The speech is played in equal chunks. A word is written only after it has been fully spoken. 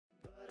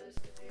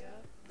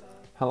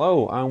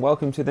Hello and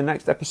welcome to the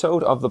next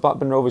episode of the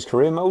Blackburn Rovers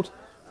career mode.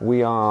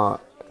 We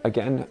are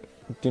again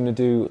going to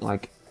do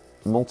like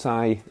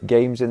multi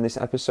games in this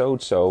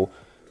episode, so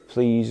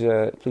please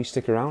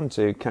stick around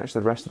to catch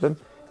the rest of them.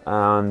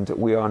 And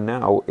we are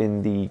now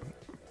in the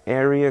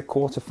area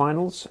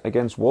quarterfinals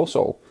against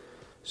Warsaw,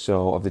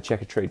 so of the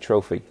Checker Trade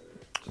Trophy.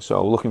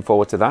 So looking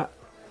forward to that.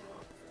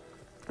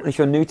 If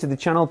you're new to the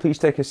channel, please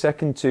take a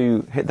second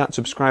to hit that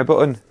subscribe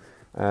button,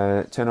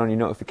 turn on your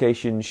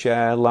notifications,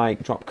 share,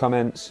 like, drop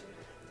comments.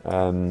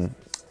 Let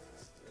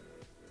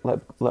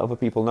other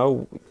people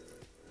know.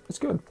 It's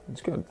good,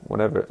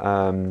 whatever.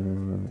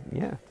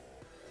 Yeah.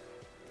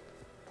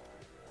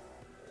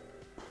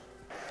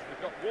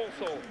 We've got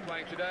Warsaw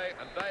playing today,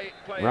 and they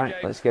play right,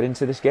 let's get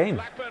into this game.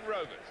 Blackburn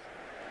Rovers.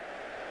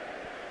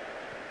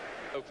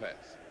 Lopez.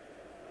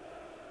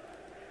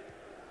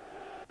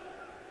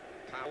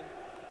 Powell.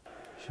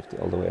 Shift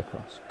it all the way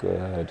across.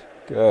 Good.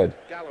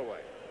 Galloway.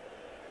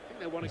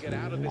 They want to get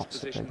out of this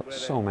position where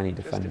so many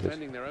defenders.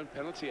 Their own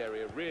penalty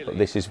area, really. But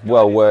this is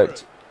well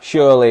worked.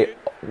 Surely,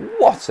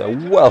 what a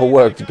well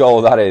worked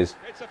goal that is.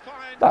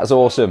 That's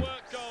awesome.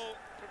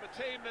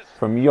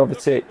 From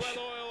Jovetic,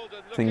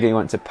 I think he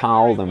went to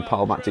Powell, then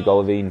Powell back to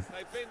Golovin.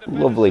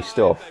 Lovely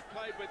stuff.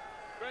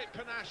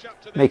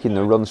 Making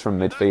the runs from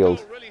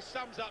midfield.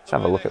 Let's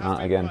have a look at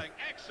that again.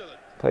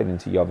 Played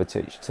into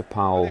Jovetic, to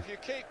Powell,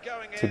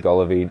 to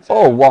Golovin.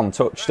 Oh, one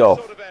touch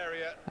stuff.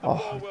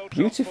 Oh,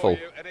 beautiful.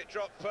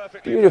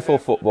 Beautiful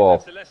football.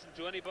 Finish.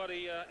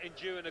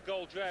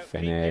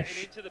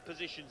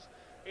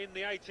 In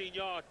the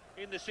 18-yard,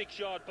 in the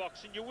 6-yard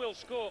box, and you will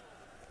score.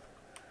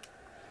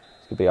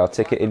 This could be our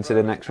ticket into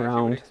the next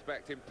round.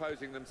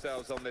 Imposing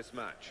themselves on this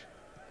match.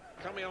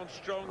 Coming on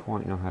strong.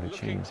 Quite know how to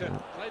change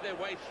that. Play their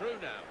way through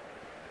now.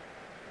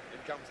 In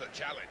comes the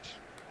challenge.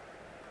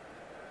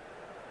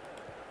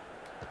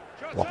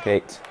 Block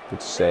it.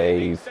 Good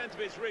save.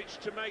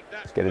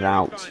 Let's get it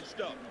out.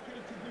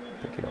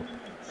 Pick it up.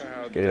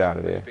 Get it out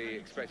of here. Be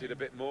expected a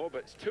bit more,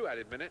 but it's 2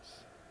 added minutes.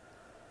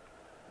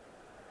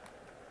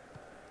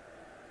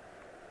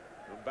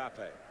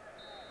 Mbappe.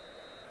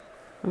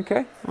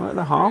 Okay, right at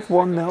the half,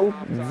 1-0.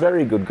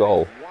 Very good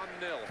goal.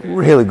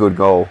 Really good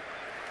goal.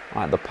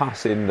 Like the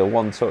passing, the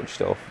one-touch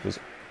stuff was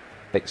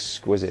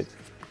exquisite.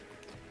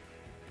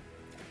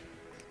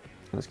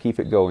 Let's keep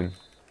it going.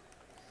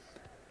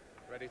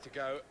 Ready to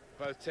go,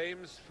 both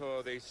teams,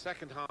 for the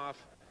second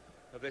half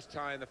of this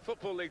tie in the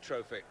Football League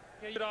Trophy.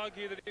 Yeah, you'd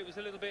argue that it was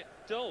a little bit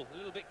dull, a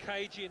little bit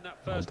cagey in that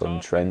Well first done,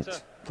 half.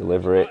 Trent.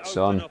 Deliver it,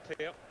 son.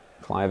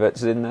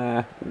 Clivert's in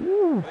there.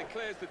 Woo. It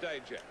clears the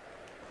danger.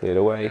 Cleared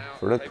away Now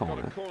for a they've got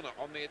corner.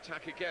 on the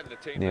attack again. The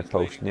team Near is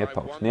post, leading near by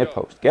post, 1 near goal.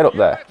 post. Get up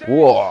there.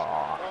 Whoa.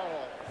 Oh,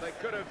 they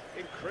could have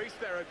increased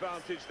their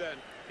advantage then.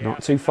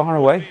 Not too far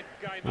away.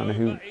 I don't know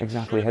who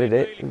exactly headed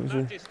it. It was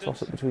a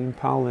toss-up between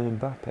Powell and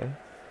Mbappe.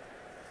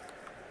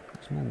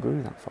 Small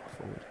grew that far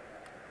forward.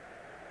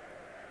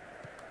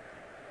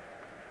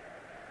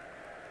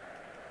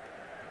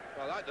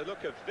 I like the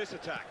look of this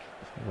attack.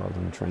 Well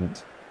done,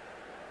 Trent.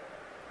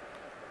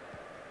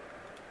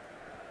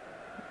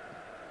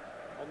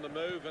 On the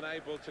move and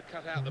able to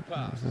cut out the That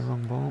pass. was the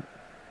wrong ball.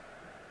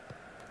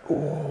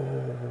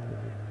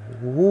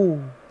 Oh.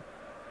 Ooh.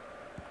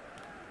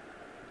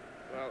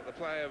 Well, the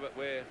player that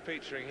we're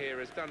featuring here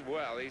has done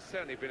well. He's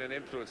certainly been an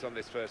influence on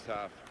this first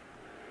half.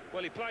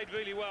 Well, he played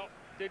really well,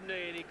 didn't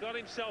he? And he got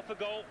himself a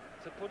goal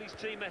to put his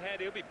team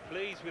ahead. He'll be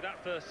pleased with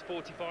that first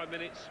 45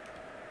 minutes.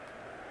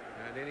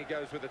 And in he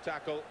goes with the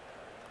tackle.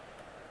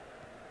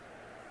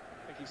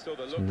 I think he saw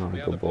the look not from a the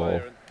good other ball.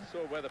 player and saw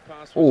where the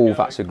pass was Oh, going.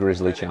 that's a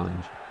grisly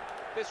challenge.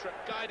 This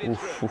guided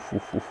through.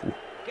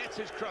 Gets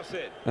his cross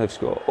in. They've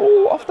scored.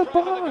 Oh, off the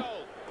bar.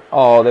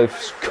 Oh, they've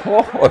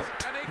scored.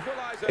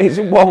 It's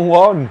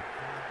 1-1.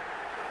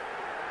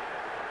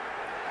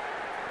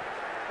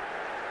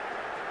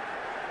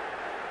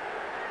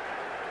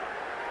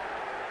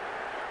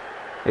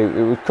 It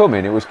was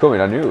coming,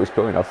 I knew it was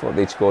coming. I thought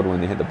they'd scored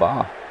when they hit the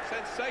bar.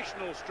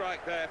 Sensational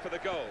strike there for the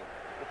goal.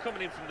 Well,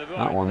 coming in from the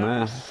right, That one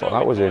there, I so thought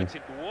that was in.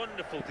 inviting,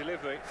 wonderful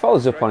delivery.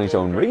 Follows up on his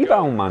own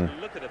rebound, man.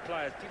 Look at the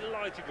players,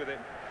 delighted with him.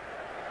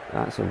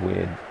 That's a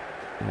weird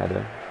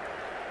header.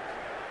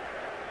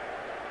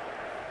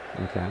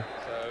 Okay.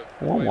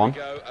 So 1-1.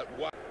 go at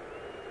 1.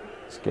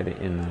 Let's get it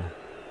in there.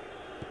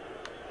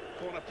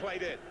 Corner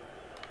played in.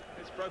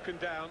 It's broken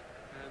down,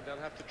 and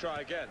they'll have to try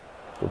again.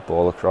 Good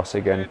ball across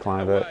again,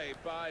 Clivert. Away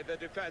by the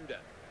defender.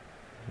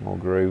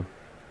 Mulgrew.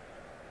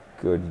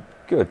 Good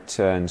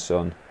turn,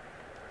 son.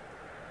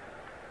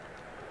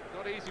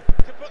 Not easy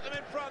to put them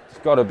in front. It's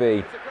got to be.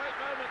 It's a great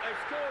moment. They've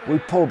scored. We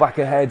pull back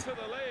ahead. To the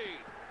lead.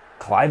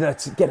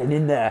 Clivert, getting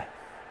in there.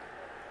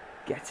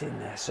 Get in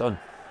there, son.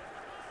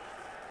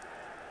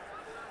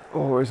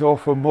 Oh, it's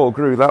off for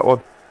Mulgrew, that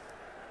one.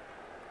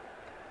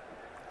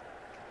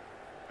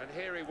 And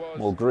here he was.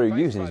 Mulgrew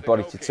using his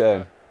body to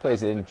turn.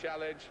 Plays it in.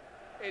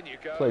 In you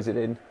go. Plays it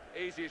in.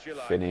 Easy as you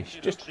like.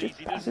 Finish. Just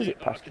passes it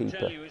past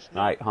keeper.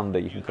 Right,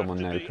 Honda, you can come on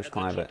now, Chris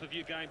Clivert.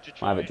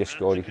 Clivert just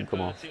scored, he can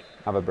come off.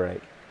 Have a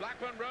break.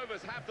 Blackburn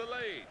Rovers have the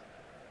lead.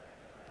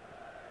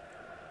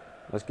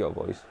 Let's go,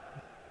 boys.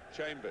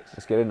 Chambers.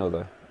 Let's get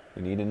another.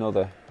 We need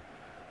another.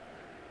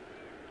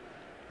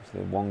 It's the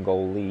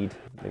 1-goal lead.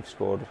 They've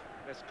scored.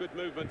 That's good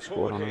movement. They've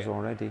scored on here. us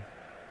already.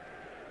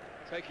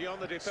 Taking on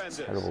the defenders.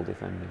 It's terrible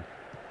defending.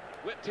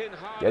 Whipped in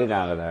hard. Get it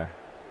out of there.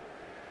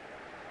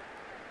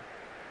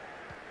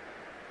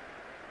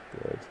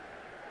 Good.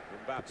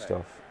 Good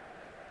stuff.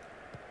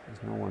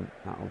 There's no one.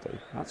 That'll do.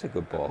 That's a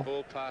good ball. And the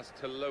ball pass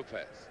to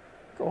Lopez.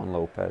 Go on,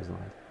 Lopez,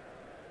 lad.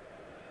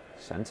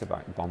 Centre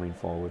back bombing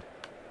forward.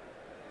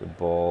 Good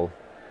ball.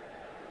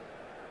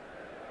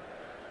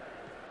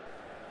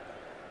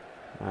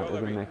 Right,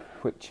 we're going to make a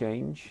quick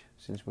change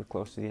since we're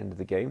close to the end of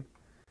the game.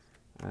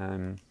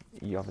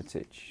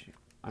 Jovetic,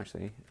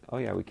 actually, oh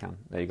yeah, we can.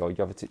 There you go,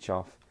 Jovetic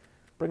off.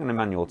 Bring on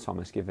Emmanuel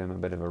Thomas, give him a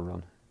bit of a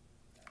run.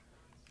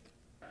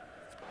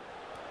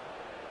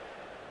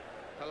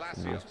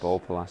 Nice ball,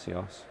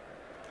 Palacios.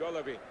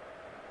 Golovin.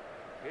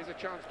 Here's a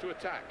chance to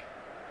attack.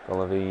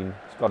 Golovin,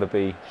 it's got to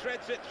be.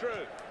 Shreds it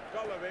through.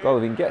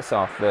 Golovin gets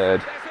our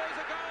third.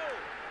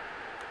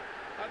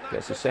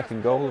 Gets the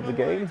second goal of the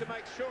game.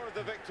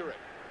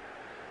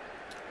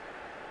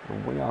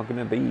 And we are going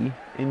to be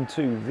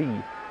into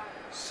the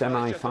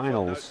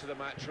semi-finals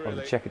of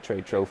the Checker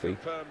Trade Trophy.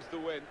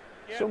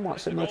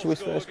 Somewhat similar to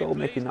his first goal,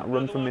 making that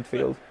run from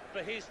midfield.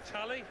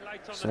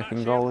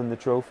 Second goal in the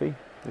trophy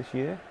this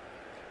year.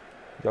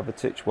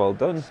 Jovetic, well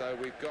done. So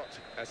we've got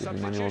Give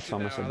Emmanuel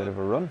Thomas a bit of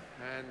a run.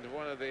 And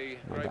one of the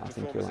I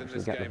think he'll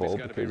actually get the ball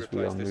because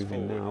we are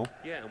moving now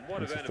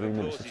into 3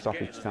 minutes of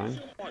stoppage time.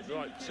 Quite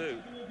right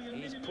too.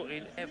 He's put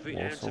in every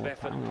ounce of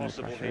effort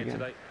possible here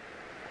today.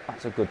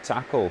 That's a good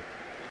tackle.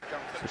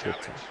 That's a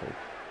good tackle.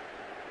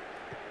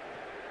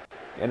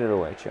 Get it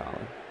away, Charlie.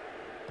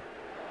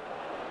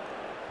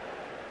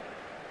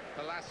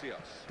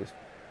 Palacios.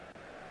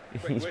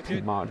 He's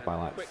been marked by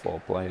like 4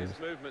 players.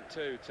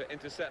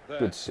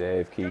 Good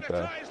save,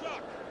 keeper.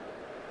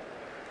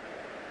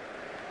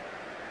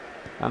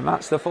 And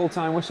that's the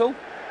full-time whistle.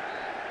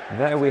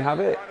 There we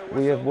have it.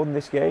 We have won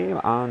this game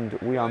and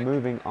we are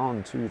moving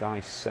on to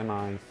the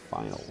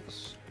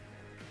semi-finals.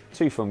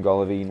 2 from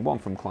Golovin, 1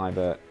 from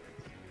Kluivert.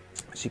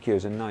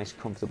 Secures a nice,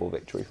 comfortable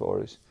victory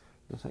for us.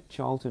 Looks like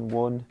Charlton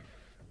won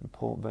and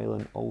Port Vale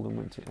and Oldham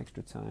went to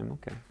extra time.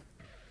 Okay.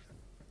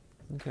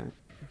 Okay.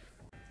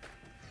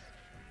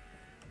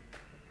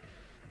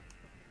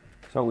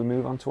 So we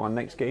move on to our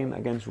next game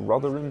against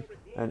Rotherham,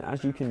 and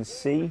as you can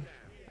see,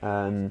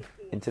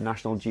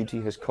 international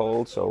duty has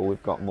called, so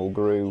we've got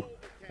Mulgrew,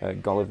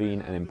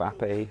 Golovin and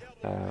Mbappe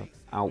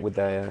out with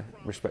their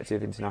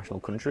respective international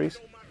countries.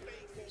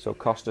 So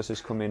Costas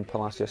has come in,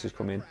 Palacios has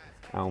come in,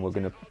 and we're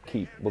going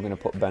to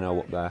put Benno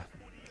up there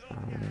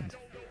and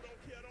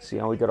see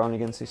how we get on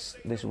against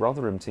this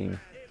Rotherham team.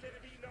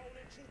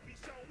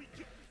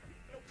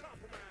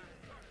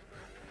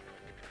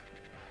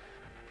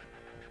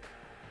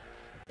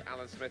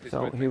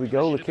 So here we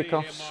go, the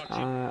kickoffs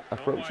are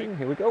approaching.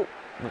 Here we go.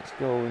 Let's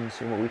go and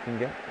see what we can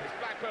get.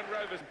 Blackburn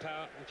Rovers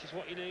power, which is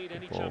what you need.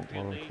 Any Ball,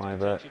 champion needs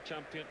Kluivert.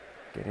 champion.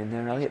 Get in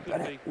there, Elliot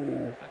Bennett.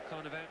 Ooh. That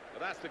kind of out. Well,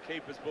 that's the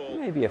keeper's ball.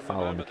 Maybe a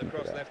foul on the keeper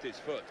cross there. left his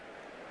foot.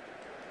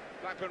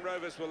 Blackburn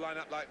Rovers will line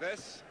up like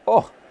this.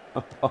 Oh!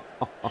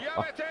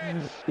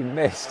 He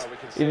missed.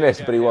 He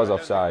missed, but he was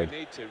offside.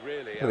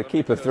 Well, the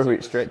keeper threw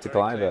it straight to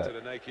Kluivert.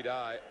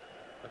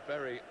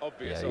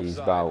 Yeah, he's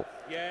about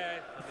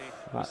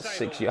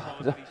 6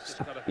 yards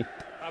offside.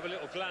 Have a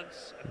little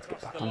glance. Let's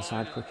get back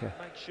onside quicker.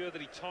 Make sure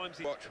that he times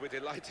it. We're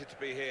delighted to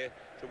be here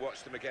to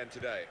watch them again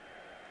today.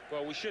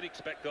 Well, we should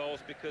expect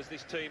goals because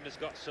this team has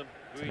got some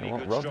really You know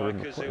good what, Rotherham are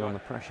strikers putting who on the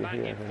are pressure back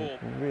here. in They're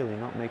form. really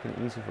not making it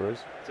easy for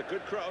us. It's a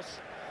good cross.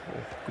 Oh,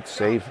 good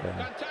save there.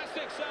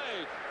 Fantastic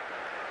save.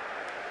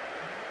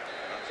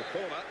 That's a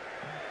corner.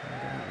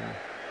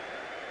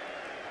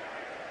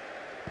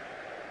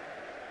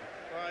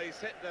 Well, he's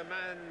hit the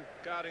man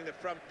guarding the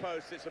front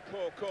post. It's a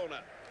poor corner.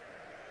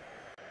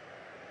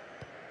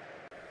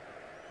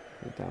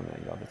 Get down there,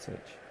 Jovetic.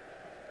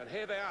 And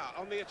here they are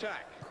on the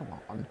attack. Come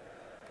on.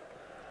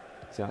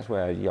 See, that's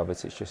where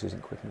Jovetic just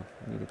isn't quick enough.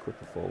 We need a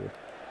quicker forward.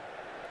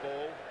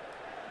 Ball.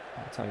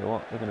 I'll tell you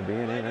what, they're going to be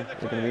in here.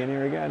 They're going to be in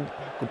here again.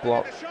 Good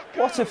block.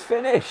 What a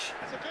finish!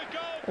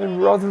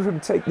 And Rotherham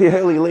take the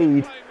early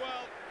lead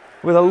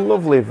with a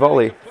lovely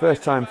volley.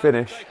 First time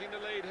finish.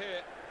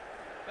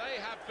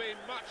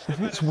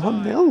 And it's 1-0.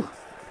 And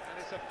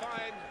it's a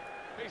fine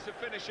piece of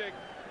finishing.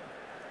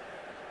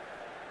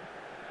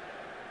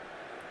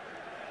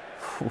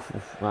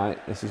 Right,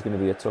 this is going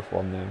to be a tough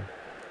one now.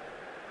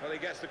 Well, he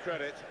gets the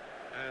credit,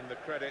 and the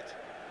credit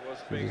was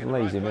He being just in the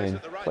lays right him place in,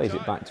 at the right plays it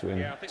time. back to him,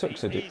 Yeah, I think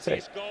tucks the a easiest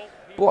dictate. goal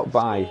he Blocked will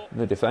by score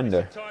the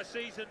defender. this entire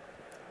season.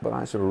 But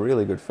that's a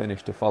really good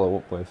finish to follow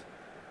up with.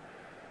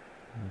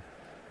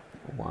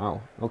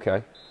 Wow,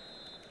 okay.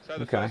 So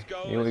the Okay, first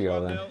goal here we is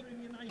go 1-0. then.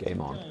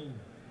 Game on.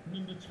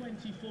 We've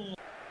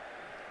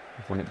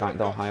won it back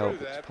though, high up.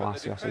 It's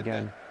Palacios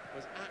again.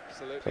 Was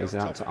absolutely Plays it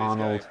on out to top of his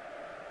Arnold. game.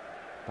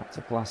 Back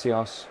to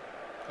Palacios.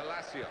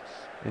 Palacios.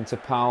 Into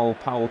Powell.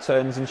 Powell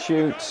turns and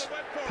shoots.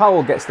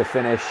 Powell gets the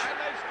finish. And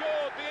they've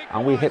scored the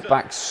And we hit equaliser.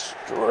 back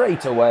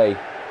straight away.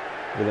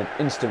 with an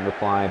instant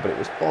reply, but it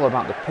was all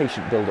about the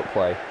patient build-up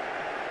play.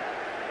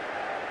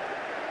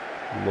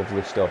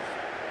 Lovely stuff.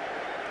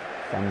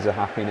 Fans are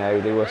happy now.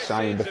 They were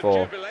sighing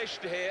before.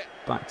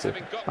 Back to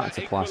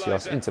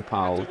Palacios, into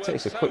Powell,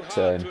 takes a quick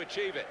turn,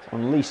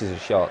 unleashes a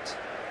shot.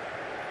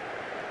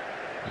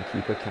 The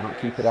keeper cannot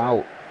keep it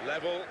out.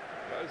 Level.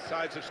 Both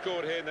sides have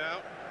scored here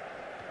now.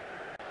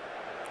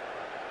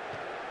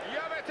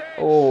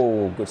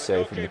 Oh, good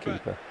save from the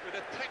keeper.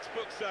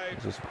 It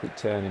was just a quick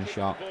turning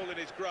shot.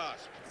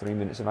 3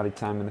 minutes of added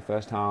time in the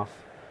first half.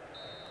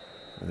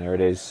 And there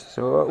it is.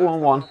 So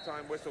 1-1.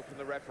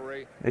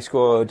 They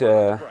scored,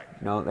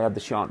 no, they had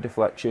the shot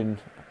deflection.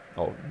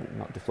 Oh,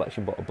 not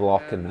deflection, but a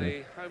block, and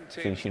then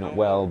finishing up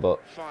well. But,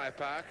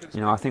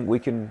 you know, I think we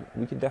can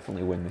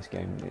definitely win this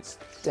game. It's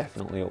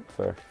definitely up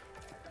for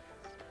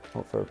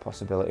a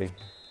possibility.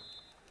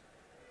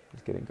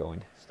 Let's get it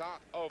going.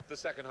 Start of the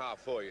second half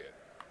for you.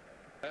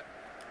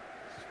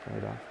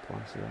 Played off,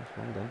 Palacios,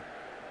 well done.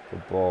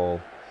 Good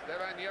ball.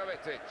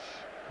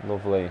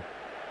 Lovely.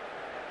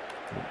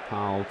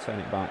 Powell, turn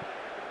it back.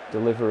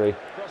 Delivery.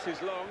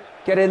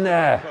 Get in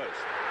there!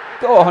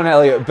 Go on,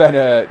 Elliot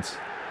Bennett!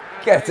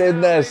 Get in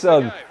there,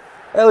 son!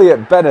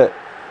 Elliot Bennett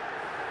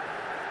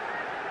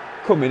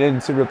coming in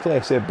to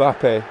replace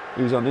Mbappe,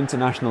 who's on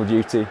international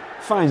duty,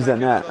 finds the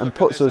net and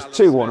puts us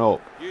 2-1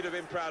 up.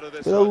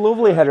 With a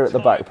lovely header at the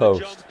back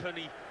post.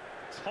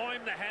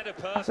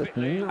 That's a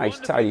nice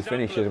tidy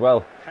finish as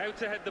well.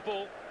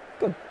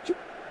 Good job.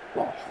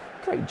 Oh,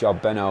 great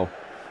job, Benno.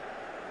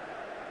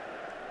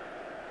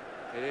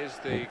 It is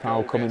the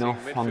Powell coming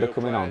off, Honda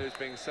coming on. Who's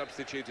being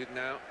substituted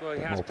now. Well,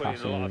 he has put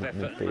in a lot of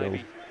effort and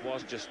maybe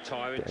was just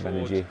tiring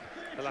towards the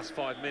last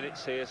 5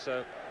 minutes here,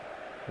 so...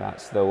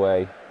 That's the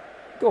way.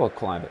 Go on,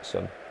 Clivett,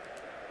 son.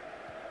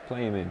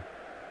 Play him in.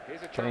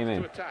 Play him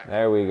in.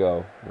 There we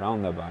go.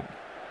 Round the back.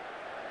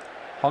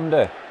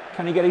 Honda,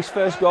 can he get his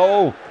first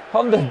goal?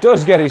 Honda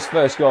does get his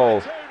first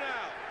goal.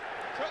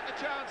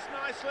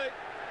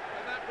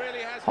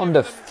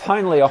 Honda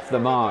finally off the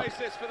mark.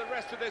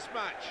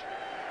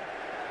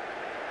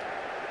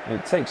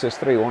 It takes us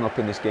 3-1 up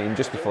in this game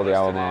just before the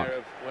hour mark.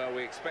 Well,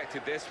 we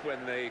expected this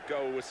when the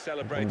goal was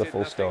celebrated.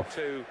 Wonderful stuff.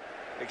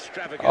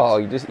 Oh,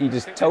 he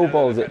just toe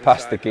balls it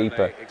past the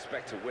keeper.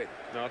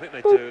 No, I think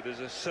they do. There's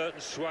a certain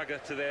swagger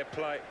to their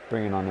play.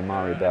 Bringing on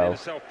Amari Bell.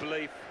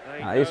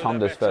 That is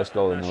Honda's first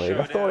goal in the league.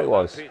 I thought it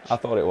was. I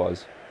thought it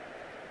was.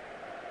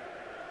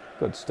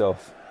 Good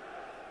stuff.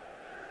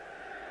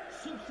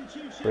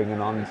 Bringing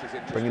on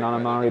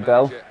Amari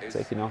Bell,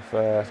 taking off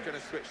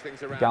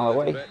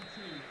Galloway.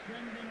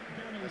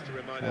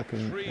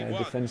 Working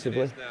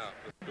defensively.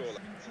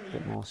 A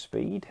bit more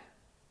speed.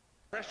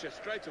 Pressure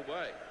straight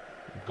away.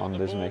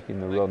 Honda's making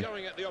the run.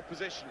 Going at the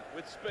opposition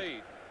with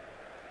speed.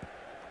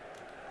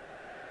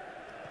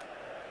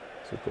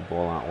 Took the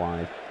ball out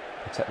wide.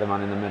 Protect the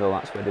man in the middle.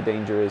 That's where the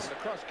danger is. The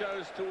cross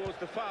goes towards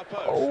the far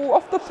post. Oh,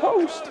 off the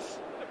post.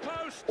 The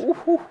post.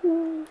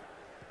 Ooh.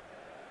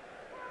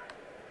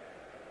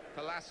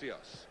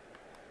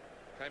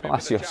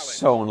 Palacios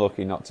so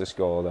unlucky not to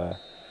score there.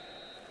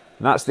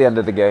 And that's the end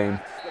of the game.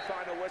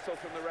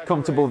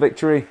 Comfortable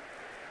victory.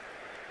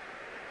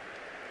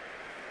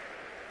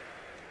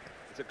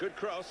 It's a good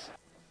cross.